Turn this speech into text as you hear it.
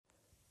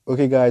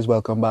Okay, guys,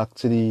 welcome back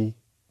to the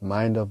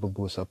Mind of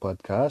Babosa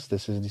podcast.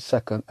 This is the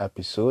second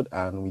episode,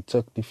 and we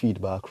took the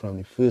feedback from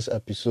the first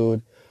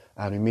episode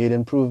and we made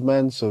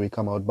improvements, so we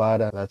come out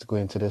bad. And let's go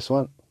into this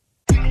one.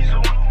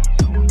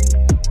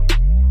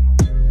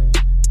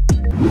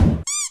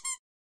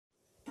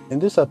 In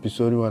this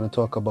episode, we want to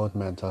talk about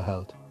mental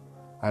health,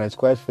 and it's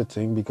quite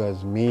fitting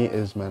because May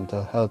is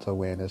Mental Health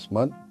Awareness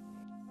Month.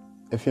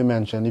 If you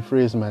mention the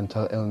phrase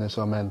mental illness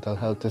or mental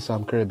health to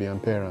some Caribbean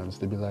parents,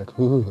 they'd be like,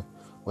 "Ooh,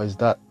 what is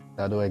that?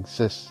 That don't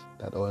exist.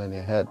 That all in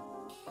your head."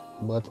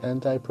 But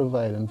ain't I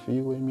providing for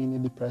you? I mean,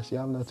 you're depressed. You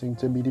have nothing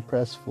to be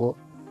depressed for.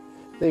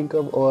 Think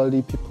of all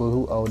the people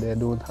who out there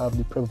don't have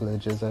the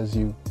privileges as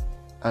you.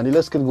 And the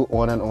list can go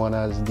on and on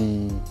as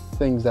the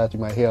things that you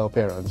might hear our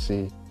parents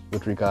say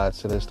with regards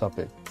to this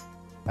topic.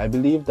 I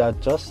believe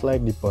that just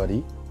like the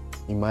body,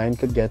 the mind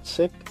could get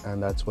sick,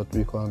 and that's what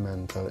we call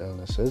mental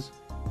illnesses.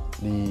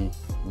 The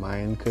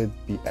mind could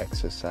be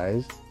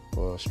exercised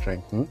or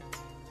strengthened,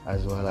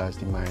 as well as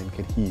the mind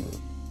could heal.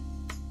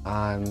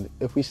 And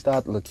if we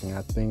start looking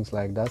at things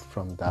like that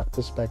from that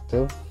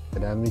perspective,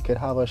 then we could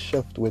have a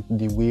shift with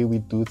the way we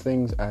do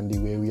things and the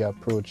way we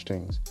approach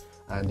things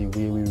and the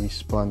way we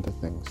respond to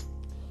things.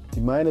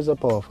 The mind is a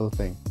powerful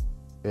thing.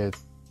 It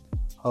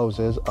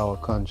houses our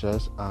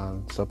conscious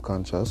and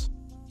subconscious.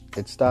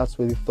 It starts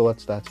with the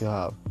thoughts that you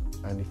have,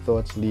 and the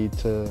thoughts lead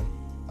to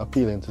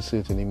appealing to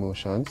certain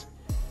emotions.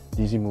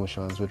 These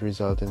emotions would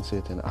result in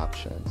certain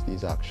actions.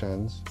 These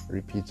actions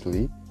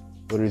repeatedly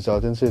would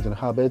result in certain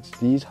habits.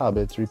 These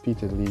habits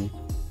repeatedly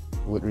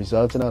would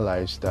result in a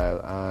lifestyle,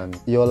 and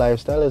your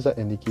lifestyle is an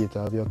indicator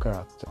of your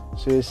character.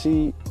 So you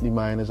see, the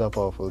mind is a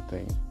powerful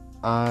thing,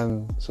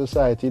 and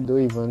society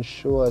don't even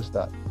show us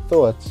that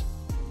thoughts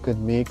could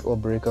make or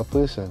break a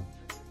person.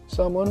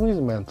 Someone who is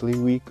mentally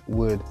weak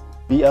would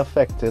be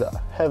affected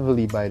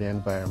heavily by the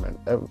environment.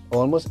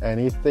 Almost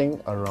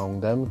anything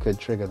around them could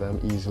trigger them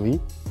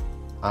easily,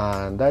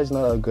 and that is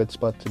not a good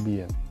spot to be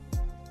in.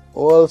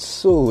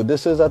 Also,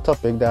 this is a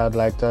topic that I'd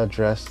like to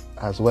address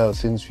as well,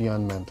 since we're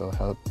on Mental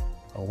Health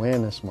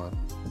Awareness Month.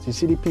 You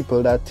see, the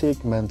people that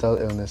take mental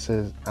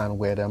illnesses and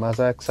wear them as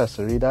an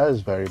accessory, that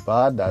is very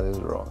bad. That is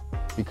wrong,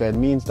 because it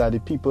means that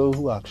the people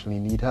who actually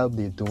need help,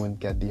 they don't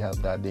get the help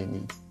that they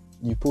need.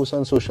 You post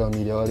on social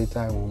media all the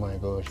time, "Oh my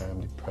gosh, I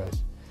am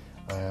depressed,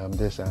 I am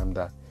this, I am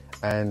that,"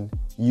 and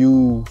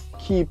you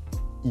keep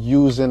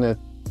using it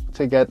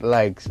to get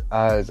likes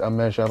as a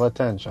measure of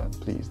attention.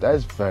 Please, that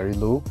is very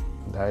low.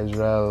 That is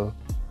real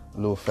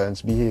low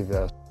fence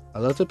behavior. A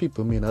lot of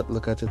people may not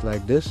look at it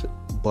like this,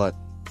 but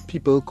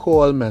people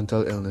call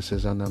mental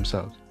illnesses on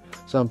themselves.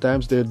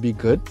 Sometimes they'd be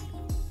good,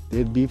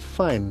 they'd be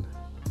fine,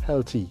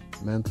 healthy,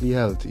 mentally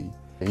healthy,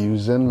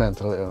 using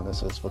mental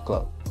illnesses for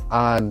clout.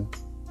 And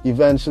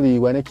eventually,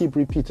 when you keep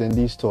repeating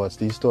these thoughts,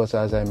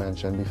 as I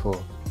mentioned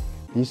before,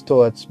 these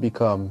thoughts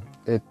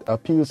it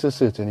appeals to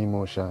certain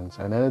emotions,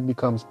 and then it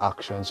becomes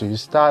action. So you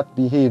start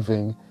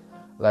behaving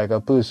like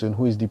a person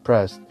who is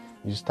depressed.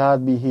 You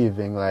start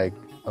behaving like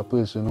a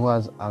person who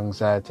has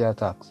anxiety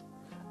attacks.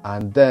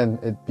 And then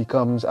it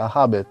becomes a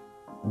habit,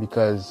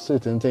 because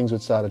certain things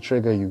would start to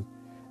trigger you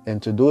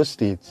into those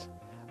states,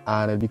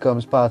 and it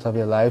becomes part of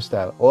your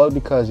lifestyle, all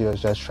because you're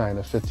just trying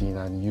to fit in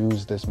and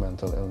use this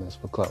mental illness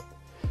for clout.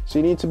 So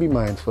you need to be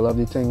mindful of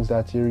the things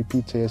that you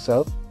repeat to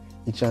yourself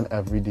each and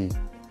every day.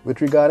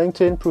 With regarding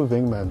to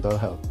improving mental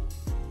health,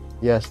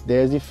 yes,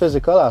 there's the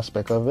physical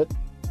aspect of it.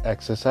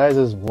 Exercise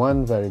is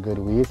one very good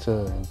way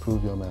to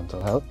improve your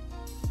mental health.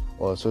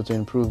 Also, to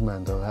improve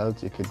mental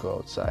health, you could go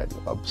outside.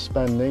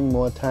 Spending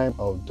more time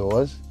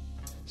outdoors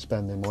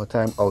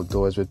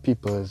with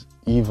people is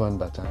even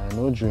better. I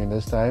know during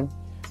this time,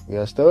 we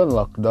are still in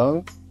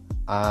lockdown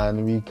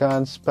and we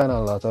can't spend a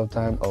lot of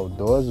time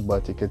outdoors,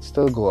 but you could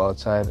still go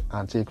outside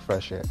and take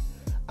fresh air.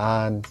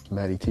 And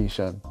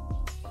meditation.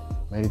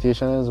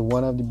 Meditation is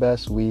one of the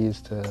best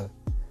ways to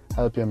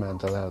help your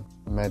mental health.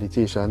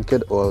 Meditation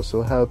could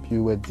also help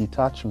you with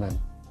detachment,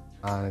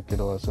 and it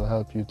could also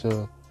help you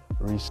to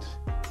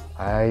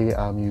I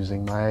am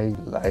using my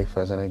life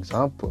as an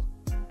example.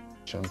 It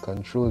shouldn't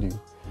control you,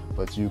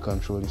 but you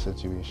control the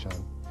situation.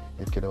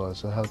 It could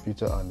also help you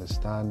to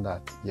understand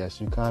that,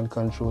 yes, you can't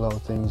control how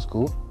things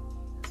go,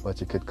 but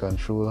you could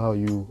control how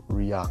you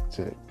react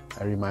to it.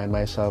 I remind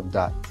myself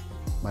that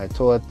my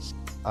thoughts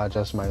are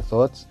just my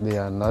thoughts, they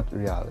are not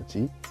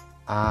reality.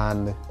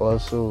 And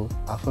also,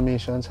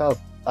 affirmations help.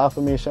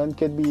 Affirmation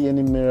could be in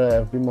the mirror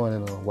every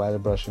morning, or while you're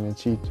brushing your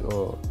teeth,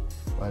 or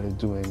while you're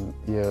doing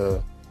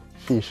your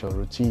facial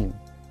routine.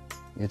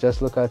 You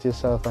just look at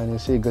yourself and you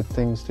say good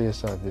things to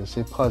yourself. You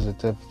say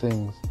positive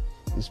things.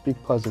 You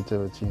speak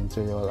positivity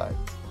into your life.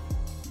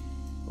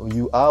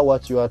 You are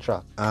what you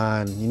attract,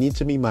 and you need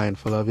to be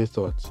mindful of your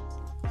thoughts.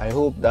 I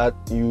hope that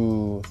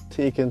you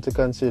take into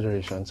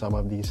consideration some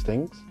of these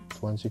things.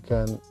 Once you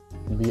can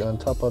be on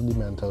top of the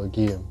mental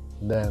game,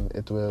 then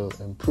it will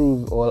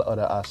improve all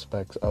other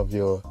aspects of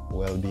your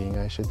well-being,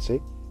 I should say.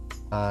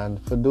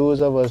 And for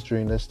those of us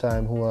during this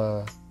time who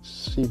are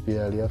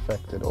severely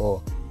affected,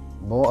 or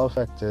more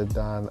affected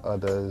than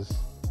others,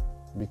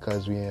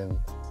 because we're in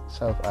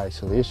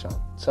self-isolation.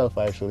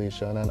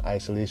 Self-isolation and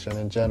isolation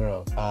in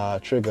general are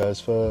triggers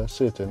for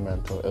certain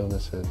mental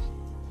illnesses.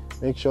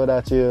 Make sure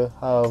that you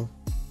have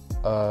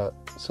a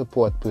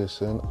support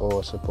person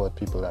or support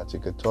people that you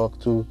could talk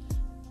to,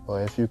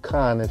 or if you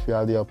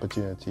have the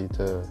opportunity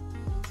to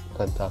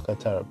contact a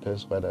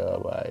therapist, whether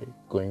by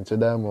going to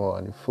them or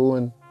on the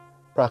phone.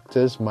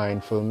 Practice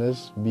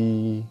mindfulness.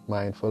 Be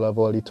mindful of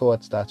all the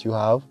thoughts that you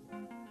have.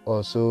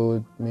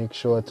 Also, make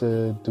sure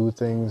to do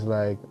things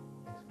like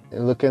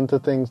look into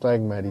things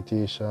like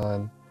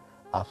meditation,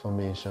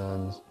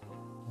 affirmations,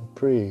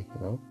 pray,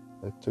 look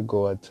to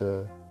God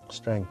to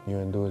strengthen you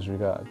in those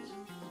regards.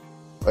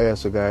 Oh yeah,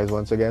 so guys,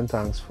 once again,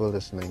 thanks for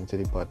listening to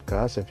the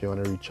podcast. If you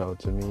want to reach out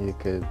to me, you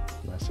could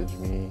message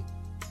me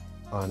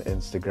on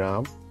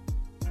Instagram,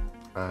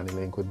 and the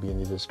link would be in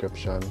the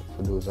description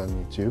for those on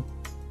YouTube.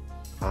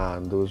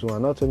 And those who are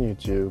not on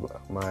YouTube,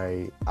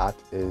 my @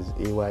 is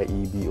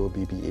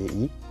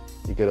AYEBOBBAE.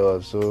 You could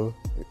also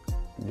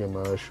give me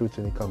a shoot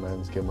in the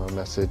comments, give me a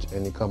message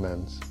in the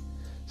comments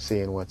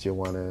saying what you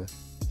want to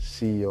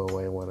see or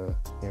what you want to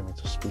hear me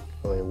to speak,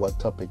 or what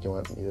topic you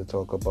want me to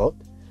talk about.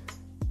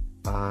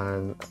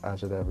 And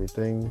as with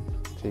everything,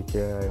 take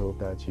care. I hope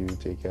that you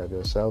take care of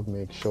yourself.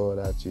 Make sure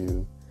that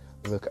you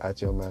look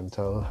at your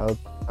mental health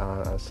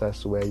and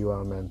assess where you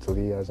are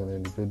mentally as an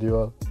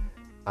individual.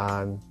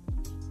 And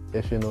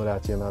if you know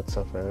that you're not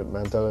suffering with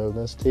mental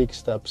illness, take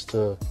steps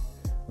to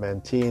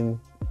maintain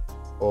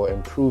or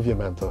improve your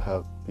mental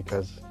health,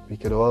 because we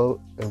could all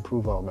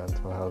improve our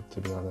mental health,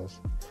 to be honest.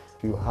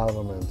 If you have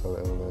a mental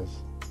illness,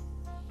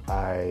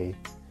 I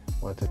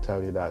want to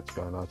tell you that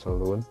you're not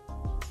alone.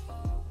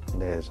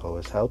 There's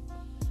always help,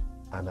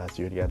 and that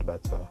you'll get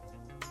better.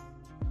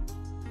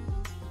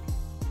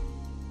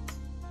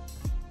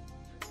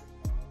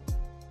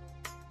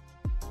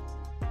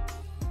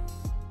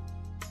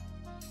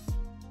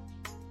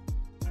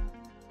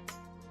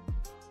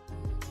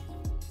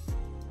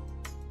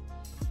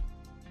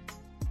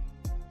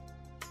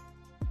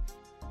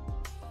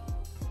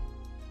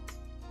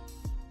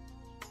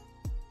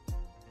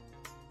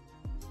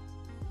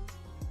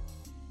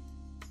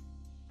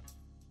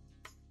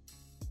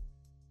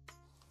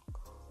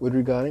 With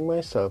regarding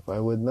myself, I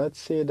would not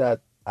say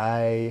that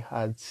I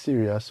had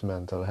serious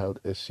mental health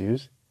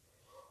issues.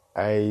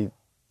 I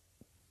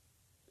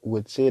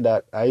would say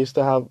that I used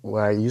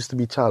to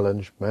be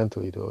challenged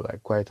mentally though,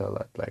 like quite a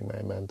lot. Like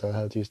my mental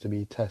health used to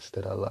be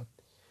tested a lot.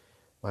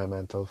 My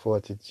mental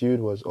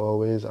fortitude was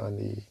always on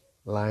the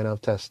line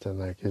of testing,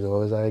 like it's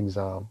always an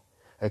exam,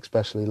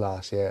 especially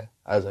last year,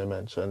 as I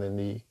mentioned in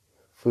the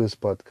first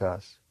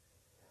podcast.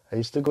 I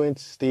used to go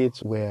into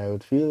states where I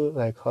would feel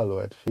like hollow,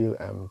 I'd feel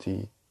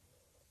empty.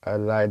 I'd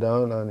lie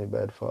down on the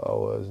bed for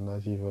hours,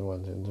 not even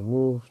wanting to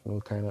move, no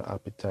kind of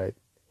appetite.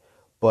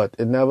 But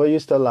it never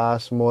used to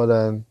last more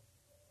than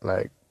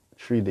like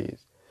 3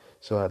 days.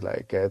 So I'd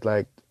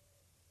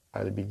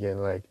begin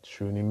like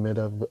through the mid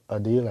of a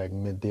day, like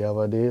midday of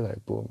a day,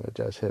 like boom, it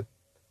just hit.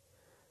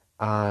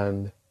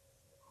 And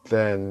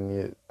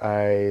then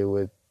I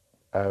would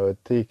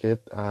take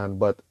it,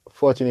 but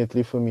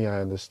fortunately for me, I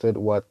understood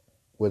what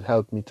would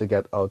help me to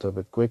get out of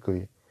it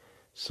quickly.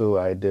 So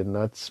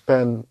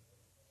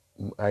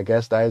I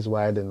guess that is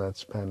why I did not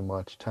spend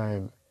much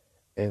time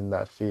in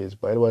that phase.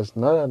 But it was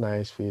not a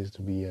nice phase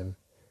to be in.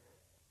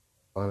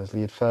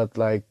 Honestly, it felt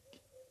like,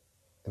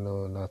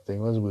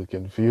 nothing was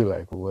working for you.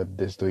 Like, what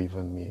this do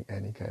even make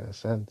any kind of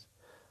sense?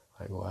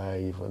 Like, why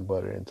even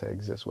bothering to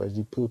exist? What's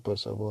the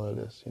purpose of all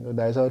this?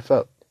 That is how it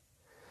felt.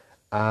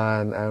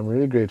 And I'm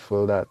really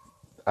grateful that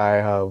I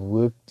have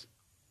worked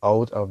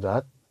out of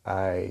that.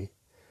 I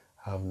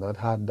have not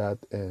had that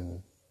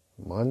in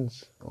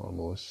months,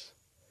 almost.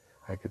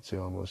 I could say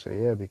almost a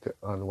year, because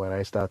when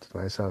I started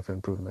my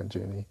self-improvement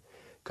journey,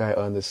 I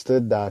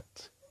understood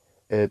that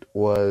the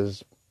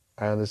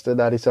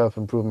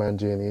self-improvement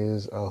journey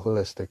is a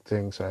holistic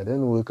thing, so I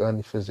didn't work on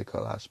the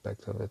physical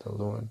aspect of it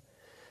alone.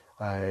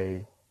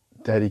 I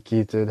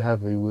dedicated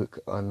heavy work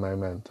on my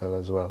mental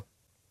as well.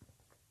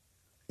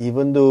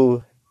 Even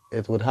though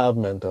it would have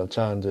mental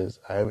challenges,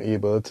 I am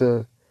able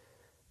to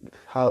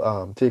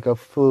take a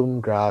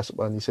firm grasp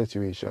on the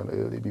situation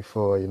early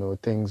before,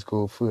 things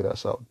go further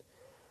south.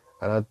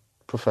 I'm not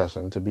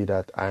professing to be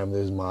that I am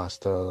this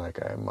master, like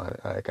I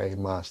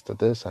mastered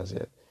this as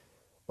yet,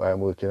 but I'm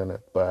working on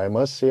it. But I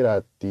must say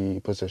that the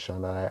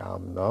position that I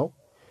am now,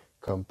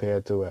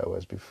 compared to where I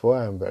was before,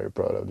 I'm very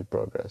proud of the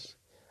progress.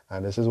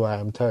 And this is why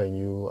I'm telling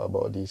you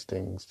about these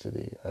things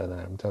today, and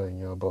I'm telling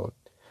you about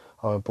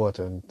how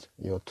important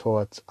your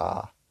thoughts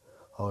are,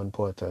 how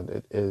important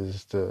it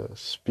is to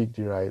speak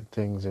the right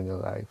things in your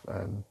life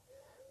and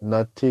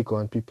not take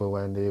on people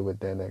one day with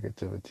their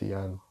negativity,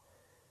 and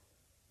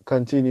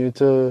continue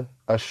to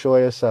assure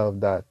yourself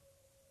that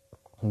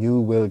you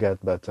will get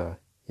better.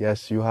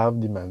 Yes, you have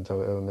the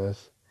mental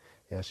illness.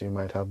 Yes, you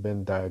might have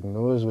been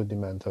diagnosed with the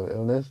mental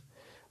illness,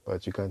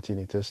 but you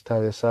continue to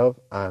tell yourself,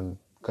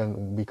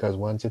 because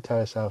once you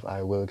tell yourself,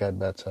 I will get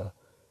better,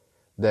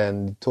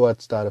 then the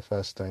thoughts start to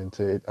fester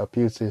into it,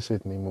 appeals to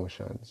certain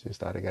emotions. You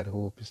start to get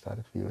hope, you start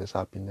to feel this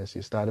happiness,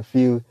 you start to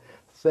feel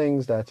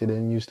things that you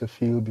didn't used to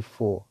feel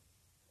before.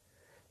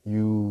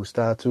 You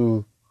start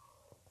to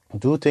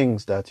do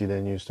things that you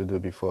didn't used to do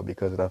before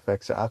because it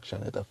affects your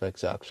action. It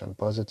affects your action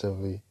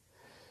positively.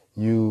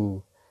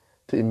 You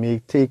may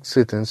take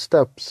certain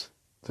steps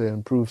to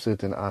improve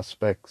certain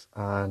aspects,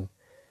 and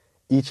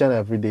each and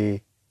every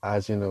day,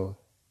 as you know,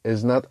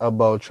 is not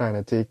about trying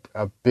to take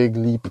a big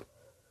leap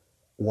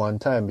one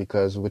time,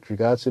 because with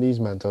regards to these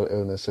mental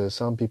illnesses,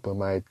 some people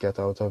might get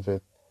out of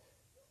it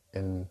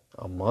in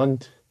a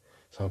month,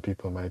 some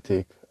people might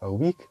take a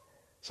week,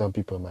 some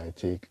people might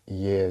take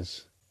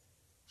years.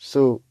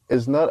 So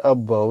it's not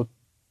about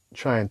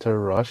trying to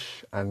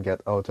rush and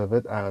get out of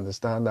it. I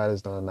understand that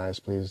is not a nice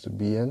place to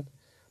be in,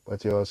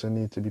 but you also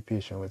need to be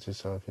patient with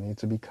yourself. You need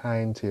to be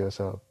kind to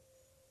yourself.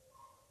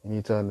 You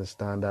need to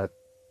understand that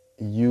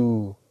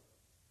you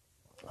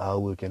are a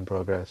work in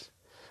progress.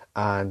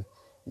 And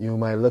you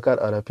might look at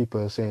other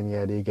people saying,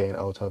 yeah, they're getting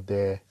out of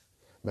their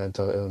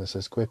mental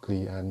illnesses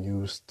quickly, and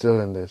you still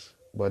in this.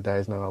 But that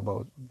is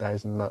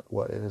not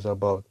what it is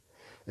about.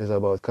 It's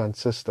about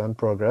consistent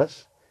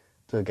progress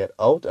to get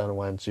out, and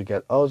once you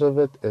get out of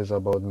it, it's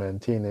about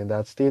maintaining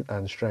that state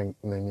and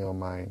strengthening your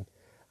mind.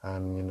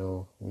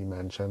 And we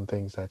mentioned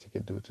things that you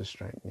could do to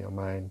strengthen your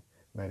mind: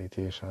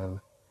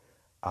 meditation,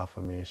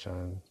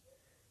 affirmation,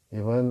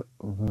 even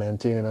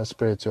maintaining a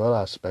spiritual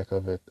aspect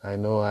of it. I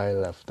know I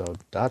left out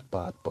that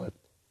part, but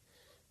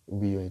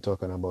we were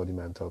talking about the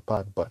mental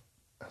part, but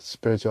a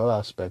spiritual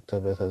aspect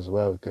of it as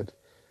well could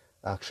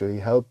actually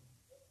help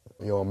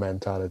your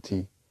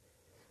mentality.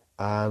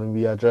 And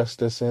we addressed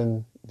this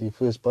in the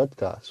first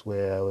podcast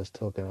where I was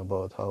talking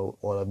about how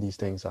all of these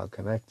things are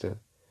connected.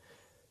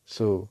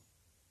 So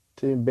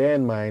to bear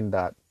in mind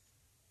that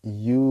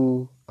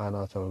you are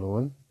not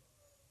alone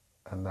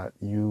and that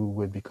you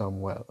would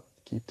become well.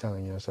 Keep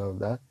telling yourself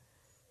that.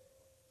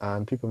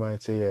 And people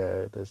might say,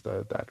 yeah, that's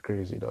not that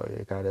crazy though.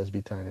 You can't just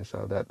be telling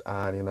yourself that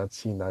and you're not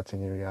seeing that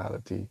in your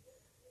reality.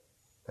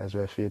 That's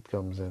where faith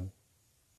comes in.